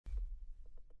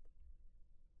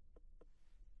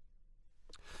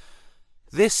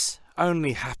This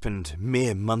only happened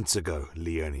mere months ago,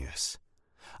 Leonius.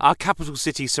 Our capital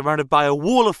city surrounded by a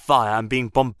wall of fire and being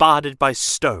bombarded by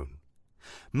stone.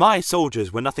 My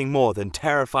soldiers were nothing more than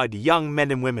terrified young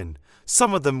men and women.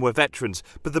 Some of them were veterans,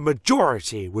 but the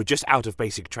majority were just out of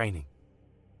basic training.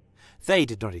 They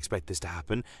did not expect this to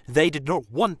happen. They did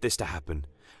not want this to happen.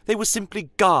 They were simply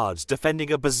guards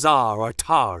defending a bazaar or a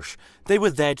taj. They were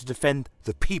there to defend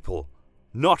the people,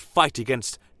 not fight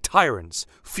against tyrants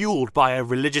fueled by a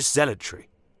religious zealotry.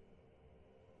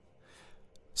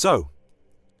 So,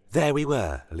 there we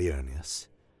were, Leonius,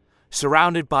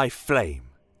 surrounded by flame,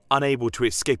 unable to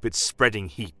escape its spreading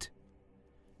heat.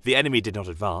 The enemy did not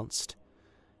advance.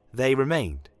 They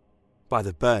remained by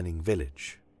the burning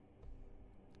village.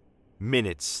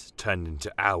 Minutes turned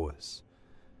into hours.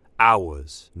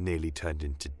 Hours nearly turned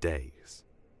into days.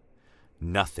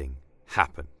 Nothing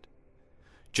happened.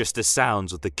 Just the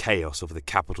sounds of the chaos of the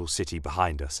capital city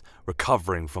behind us,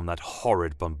 recovering from that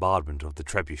horrid bombardment of the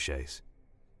trebuchets.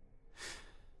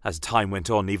 As time went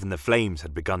on, even the flames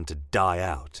had begun to die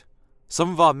out.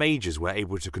 Some of our mages were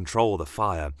able to control the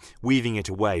fire, weaving it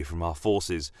away from our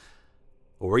forces,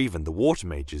 or even the water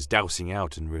mages dousing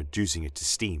out and reducing it to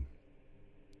steam.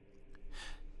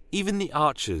 Even the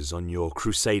archers on your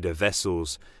crusader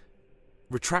vessels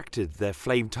retracted their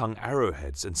flame-tongue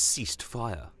arrowheads and ceased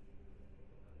fire.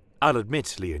 I'll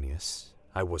admit, Leonius,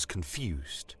 I was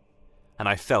confused, and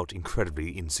I felt incredibly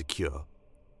insecure.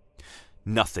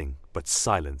 Nothing but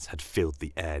silence had filled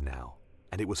the air now,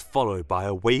 and it was followed by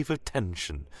a wave of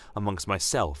tension amongst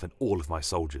myself and all of my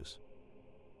soldiers.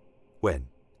 When,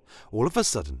 all of a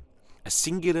sudden, a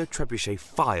singular trebuchet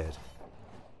fired,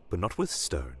 but not with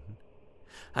stone,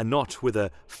 and not with a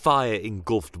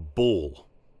fire-engulfed ball,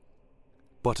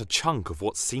 but a chunk of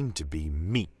what seemed to be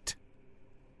meat.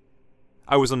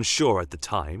 I was unsure at the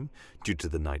time, due to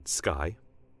the night sky.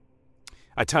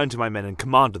 I turned to my men and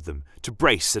commanded them to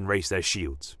brace and raise their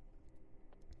shields.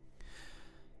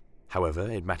 However,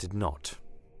 it mattered not.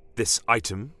 This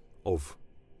item of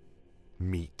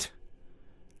meat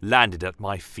landed at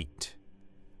my feet.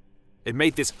 It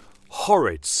made this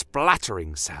horrid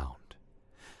splattering sound,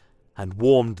 and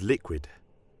warmed liquid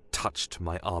touched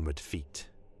my armoured feet.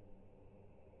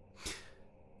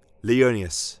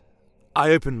 Leonius,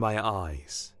 I opened my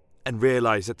eyes and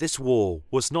realized that this war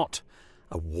was not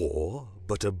a war,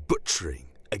 but a butchering,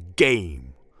 a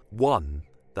game, one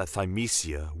that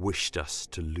Thymesia wished us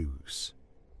to lose.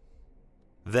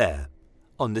 There,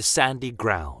 on the sandy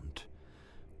ground,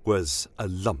 was a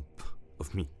lump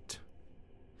of meat.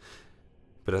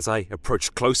 But as I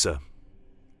approached closer,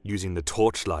 using the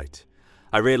torchlight,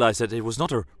 I realized that it was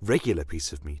not a regular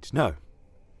piece of meat, no.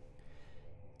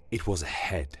 It was a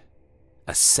head,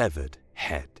 a severed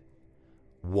head.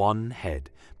 One head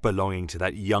belonging to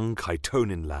that young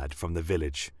Khytonin lad from the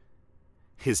village.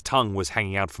 His tongue was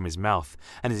hanging out from his mouth,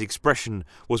 and his expression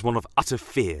was one of utter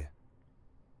fear,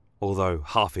 although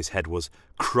half his head was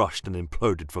crushed and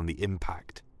imploded from the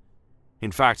impact.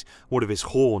 In fact, one of his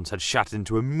horns had shattered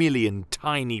into a million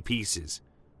tiny pieces.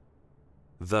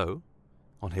 Though,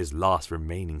 on his last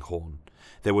remaining horn,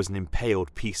 there was an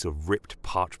impaled piece of ripped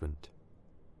parchment.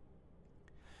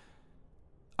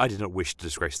 I did not wish to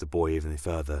disgrace the boy even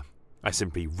further. I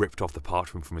simply ripped off the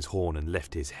parchment from his horn and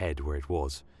left his head where it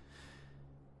was.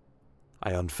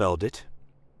 I unfurled it,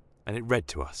 and it read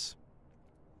to us: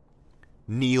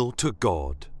 "Kneel to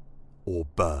God, or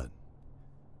burn.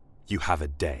 You have a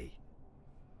day."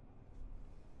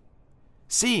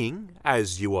 Seeing,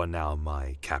 as you are now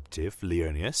my captive,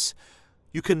 Leonius,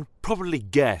 you can probably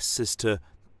guess as to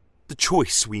the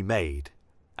choice we made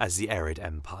as the Arid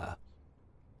Empire.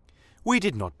 We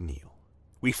did not kneel.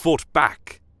 We fought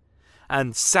back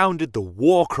and sounded the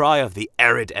war cry of the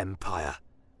Arid Empire,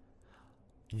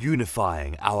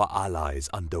 unifying our allies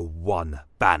under one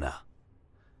banner.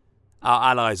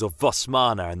 Our allies of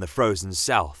Vosmana and the frozen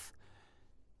south.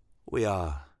 We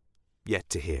are yet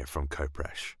to hear from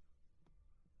Kopresh.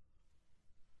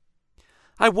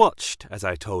 I watched as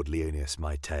I told Leonius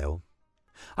my tale.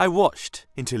 I watched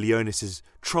into Leonius's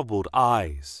troubled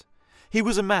eyes. He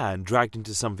was a man dragged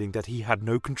into something that he had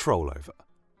no control over.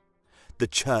 The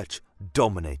church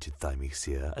dominated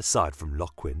Thymesia, aside from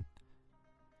Loquin.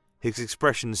 His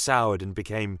expression soured and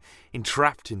became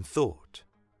entrapped in thought.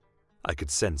 I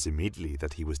could sense immediately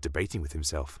that he was debating with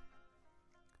himself.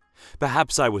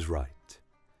 Perhaps I was right.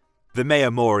 The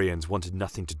Maymorians wanted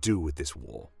nothing to do with this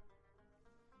war.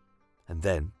 And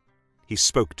then he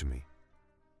spoke to me,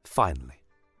 finally.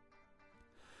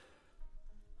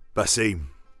 "Basim,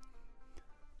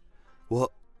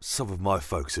 what some of my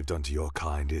folks have done to your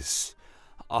kind is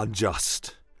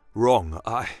unjust, wrong.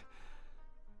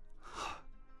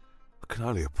 can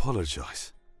only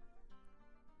apologize.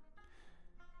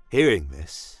 Hearing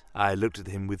this, I looked at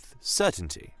him with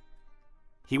certainty.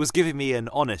 He was giving me an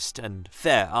honest and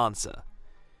fair answer.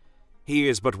 He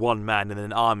is but one man in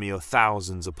an army of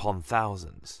thousands upon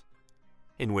thousands.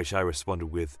 In which I responded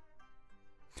with,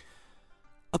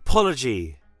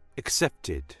 "Apology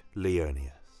accepted,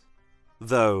 Leonius.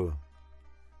 Though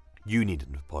you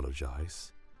needn't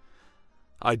apologize.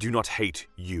 I do not hate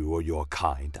you or your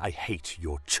kind. I hate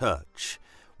your church.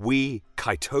 We,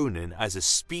 Khytonin, as a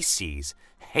species,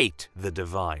 hate the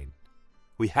divine.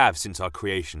 We have since our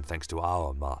creation, thanks to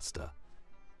our master.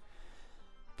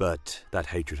 But that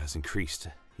hatred has increased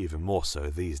even more so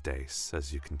these days,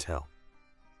 as you can tell.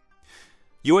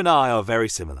 You and I are very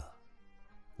similar.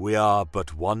 We are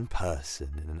but one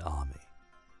person in an army.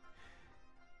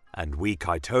 And we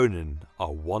Khytonin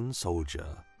are one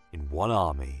soldier in one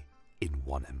army in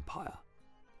one empire.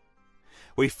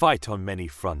 We fight on many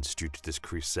fronts due to this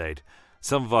crusade.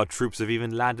 Some of our troops have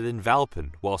even landed in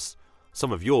Valpen, whilst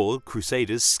some of your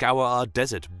crusaders scour our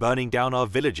desert, burning down our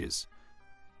villages.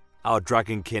 Our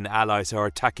dragonkin allies are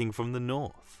attacking from the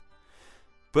north.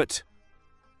 But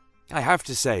I have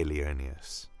to say,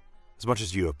 Leonius, as much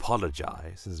as you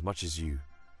apologize, as much as you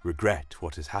regret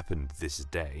what has happened this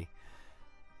day,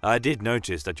 I did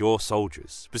notice that your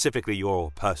soldiers, specifically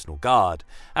your personal guard,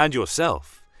 and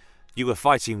yourself, you were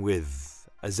fighting with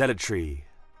a zealotry,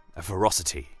 a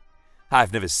ferocity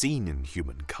I've never seen in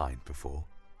humankind before.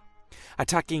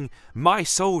 Attacking my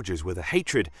soldiers with a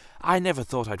hatred I never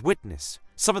thought I'd witness.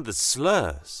 Some of the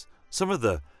slurs, some of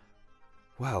the,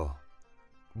 well,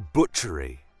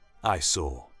 butchery I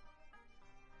saw.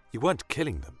 You weren't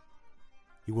killing them.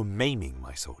 You were maiming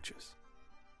my soldiers.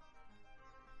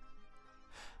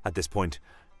 At this point,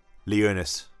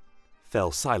 Leonius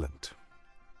fell silent.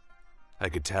 I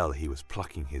could tell he was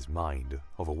plucking his mind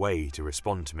of a way to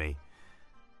respond to me.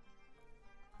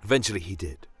 Eventually he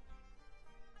did.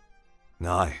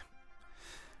 Aye,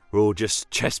 we're all just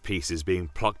chess pieces being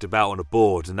plucked about on a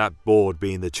board, and that board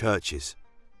being the church's.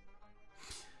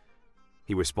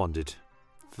 He responded,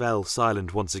 fell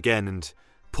silent once again, and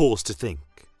paused to think.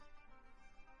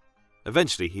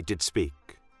 Eventually he did speak,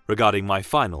 regarding my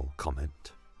final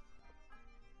comment.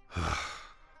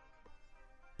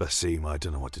 Basim, I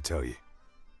don't know what to tell you.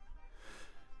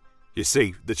 You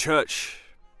see, the church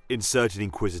inserted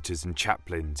inquisitors and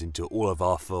chaplains into all of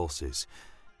our forces,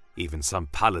 even some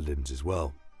paladins as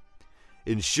well,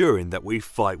 ensuring that we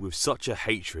fight with such a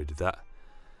hatred that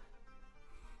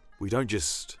we don't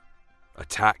just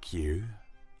attack you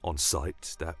on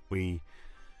sight, that we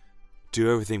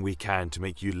do everything we can to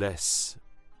make you less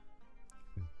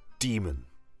demon,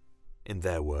 in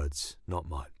their words, not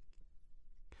mine.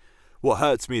 What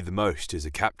hurts me the most as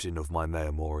a captain of my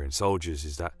Maymorian soldiers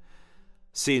is that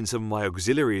seeing some of my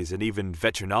auxiliaries and even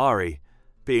veterinari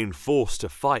being forced to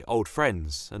fight old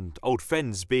friends, and old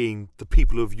friends being the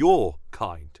people of your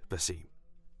kind, Basim.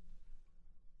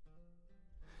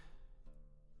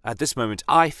 At this moment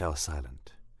I fell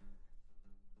silent.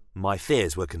 My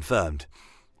fears were confirmed.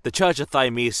 The Church of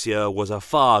Thymesia was a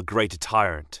far greater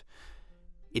tyrant.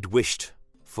 It wished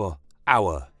for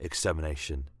our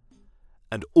extermination,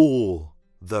 and all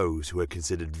those who were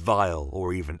considered vile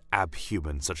or even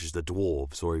abhuman, such as the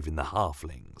dwarves or even the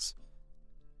halflings.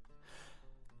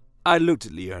 I looked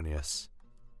at Leonius,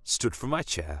 stood from my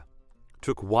chair,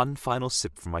 took one final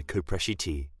sip from my Kopreshi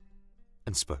tea,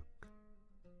 and spoke.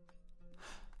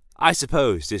 I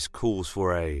suppose this calls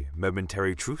for a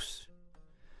momentary truce?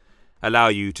 Allow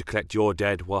you to collect your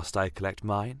dead whilst I collect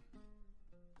mine?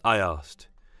 I asked.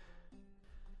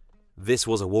 This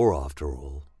was a war after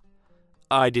all.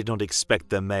 I did not expect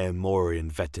the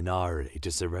Maymorian veterinary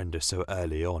to surrender so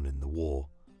early on in the war.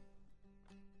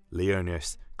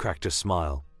 Leonius cracked a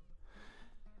smile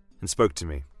and spoke to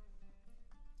me.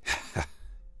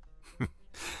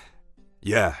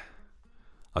 Yeah,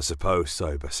 I suppose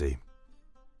so, Basim.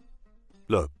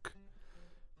 Look,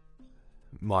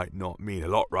 might not mean a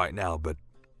lot right now, but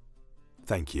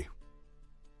thank you.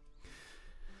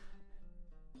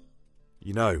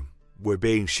 You know, we're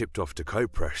being shipped off to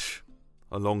Kopresh,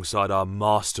 alongside our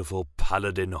masterful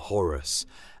paladin Horus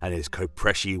and his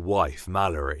Kopreshi wife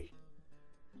Mallory.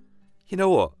 You know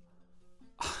what?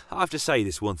 I have to say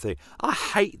this one thing. I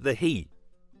hate the heat.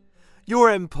 Your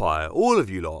empire, all of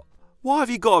you lot, why have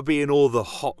you got to be in all the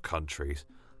hot countries?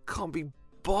 Can't be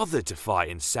bothered to fight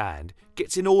in sand.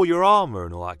 Gets in all your armour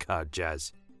and all that kind of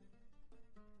jazz.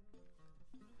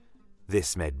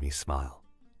 This made me smile.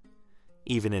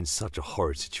 Even in such a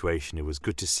horrid situation, it was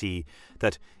good to see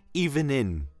that even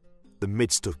in the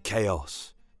midst of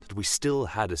chaos, that we still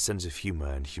had a sense of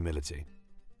humour and humility.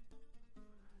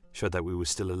 showed that we were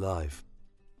still alive.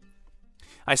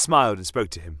 I smiled and spoke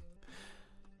to him.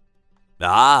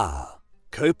 Ah,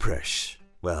 Kopresh.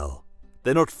 Well,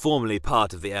 they're not formally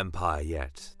part of the Empire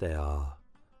yet. They are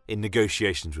in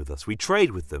negotiations with us. We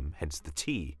trade with them, hence the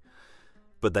tea.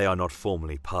 But they are not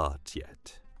formally part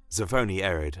yet. Zafoni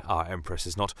Erid, our Empress,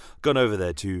 has not gone over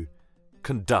there to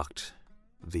conduct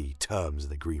the terms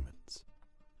and agreements.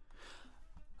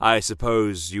 I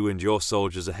suppose you and your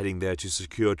soldiers are heading there to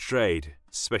secure trade,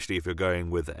 especially if you're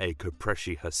going with a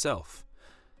Kopreshi herself.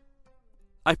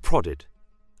 I prodded.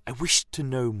 I wished to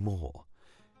know more.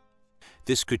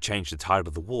 This could change the tide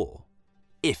of the war.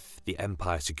 If the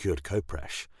Empire secured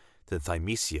Kopresh, then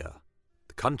Thymesia,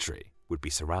 the country, would be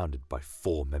surrounded by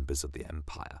 4 members of the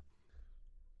Empire.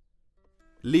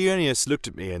 Leonius looked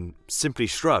at me and simply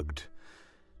shrugged,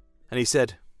 and he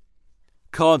said,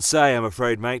 "Can't say, I'm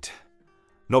afraid, mate.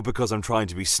 Not because I'm trying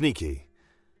to be sneaky,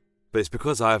 but it's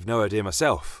because I have no idea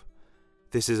myself.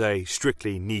 This is a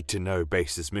strictly need-to-know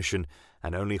basis mission,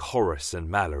 and only Horace and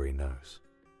Mallory knows.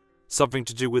 Something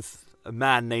to do with a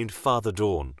man named Father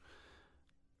Dawn."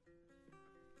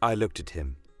 I looked at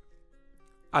him.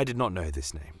 I did not know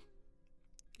this name.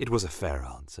 It was a fair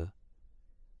answer.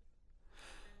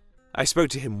 I spoke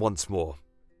to him once more.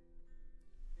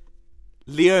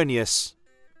 "Leonius,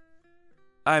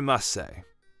 I must say,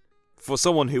 for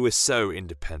someone who is so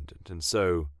independent and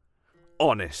so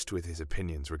honest with his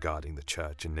opinions regarding the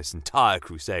church and this entire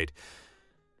crusade,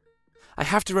 I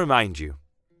have to remind you,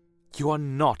 you are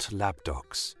not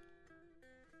lapdogs.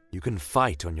 You can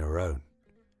fight on your own.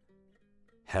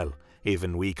 Hell,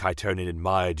 even we Khytonin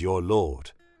admired your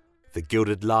lord. The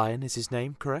Gilded Lion is his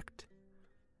name, correct?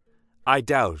 I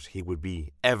doubt he would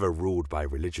be ever ruled by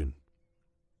religion,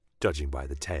 judging by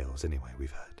the tales anyway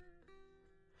we've heard.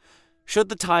 Should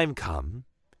the time come,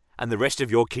 and the rest of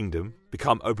your kingdom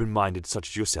become open-minded such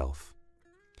as yourself,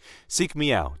 seek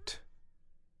me out.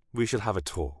 We shall have a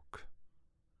talk."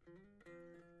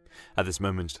 At this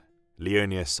moment,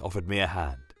 Leonius offered me a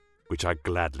hand, which I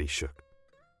gladly shook.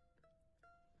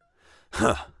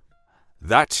 "Huh,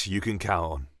 that you can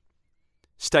count on.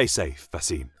 Stay safe,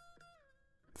 Basim.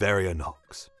 Varia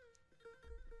Nox."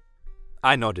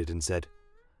 I nodded and said,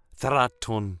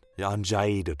 "Tharaton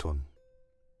Anjaidaton."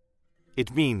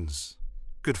 It means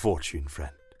good fortune,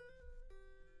 friend.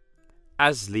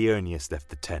 As Leonius left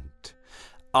the tent,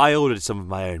 I ordered some of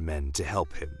my own men to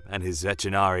help him and his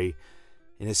veterinary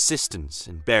in assistance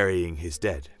in burying his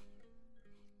dead.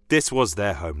 This was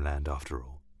their homeland, after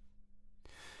all.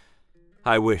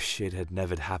 I wish it had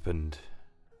never happened,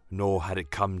 nor had it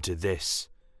come to this.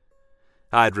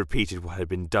 I had repeated what had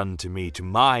been done to me to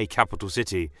my capital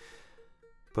city,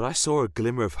 but I saw a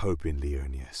glimmer of hope in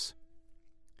Leonius.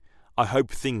 I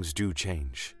hope things do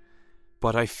change,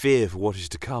 but I fear for what is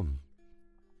to come.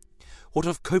 What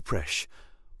of Kopresh?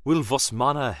 Will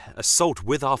Vosmana assault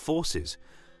with our forces?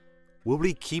 Will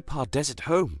we keep our desert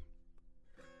home?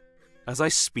 As I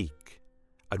speak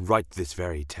and write this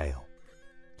very tale,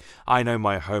 I know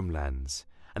my homelands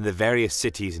and the various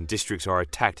cities and districts are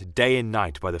attacked day and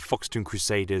night by the Foxton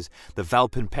Crusaders, the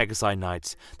Valpin Pegasi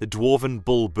Knights, the Dwarven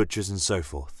Bull Butchers, and so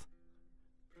forth.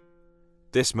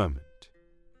 This moment,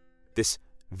 this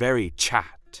very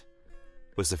chat,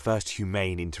 was the first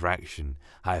humane interaction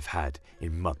I have had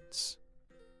in months.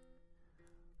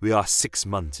 We are 6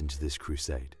 months into this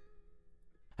crusade,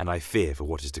 and I fear for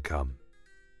what is to come.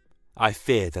 I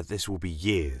fear that this will be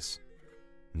years,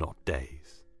 not days.